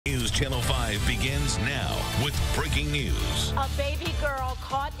Channel 5 begins now with breaking news. A baby girl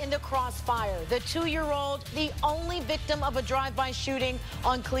caught in the crossfire. The 2-year-old, the only victim of a drive-by shooting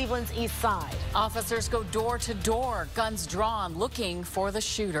on Cleveland's east side. Officers go door to door, guns drawn, looking for the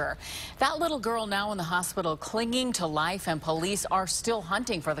shooter. That little girl now in the hospital clinging to life, and police are still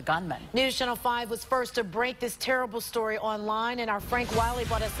hunting for the gunman. News Channel 5 was first to break this terrible story online, and our Frank Wiley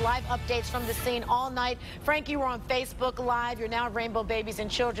brought us live updates from the scene all night. Frank, you were on Facebook Live. You're now at Rainbow Babies and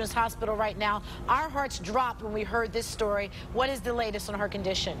Children's Hospital right now. Our hearts dropped when we heard this story. What is the latest on her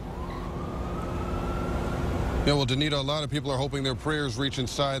condition? Yeah, well, Danita, a lot of people are hoping their prayers reach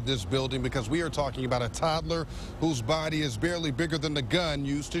inside this building because we are talking about a toddler whose body is barely bigger than the gun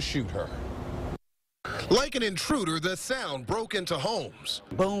used to shoot her. Like an intruder, the sound broke into homes.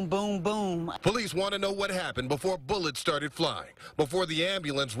 Boom, boom, boom. Police want to know what happened before bullets started flying, before the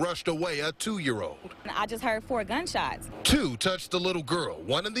ambulance rushed away a 2-year-old. I just heard 4 gunshots. 2 touched the little girl,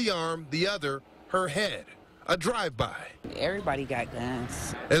 one in the arm, the other her head. A drive-by. Everybody got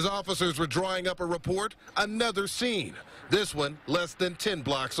guns. As officers were drawing up a report, another scene. This one less than 10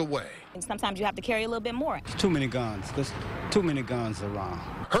 blocks away. And sometimes you have to carry a little bit more. Too many guns. There's too many guns around.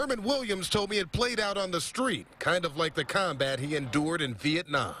 Herman Williams told me it played out on the street, kind of like the combat he endured in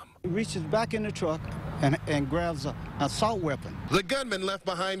Vietnam. He reaches back in the truck and grabs an assault weapon. The gunman left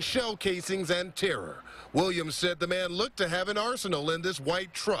behind shell casings and terror. Williams said the man looked to have an arsenal in this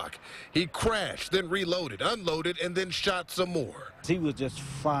white truck. He crashed, then reloaded, unloaded, and then shot some more. He was just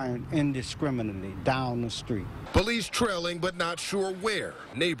firing indiscriminately down the street. Police trailing, but not sure where.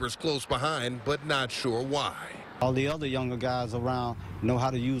 Neighbors close behind, but not sure why. All the other younger guys around know how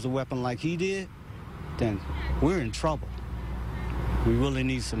to use a weapon like he did, then we're in trouble. We really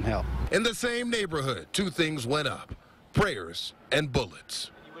need some help. In the same neighborhood, 2 things went up: prayers and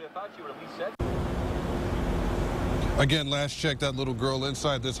bullets. Again, last check, that little girl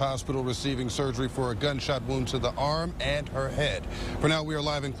inside this hospital receiving surgery for a gunshot wound to the arm and her head. For now, we are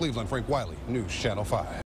live in Cleveland. Frank Wiley, News Channel 5.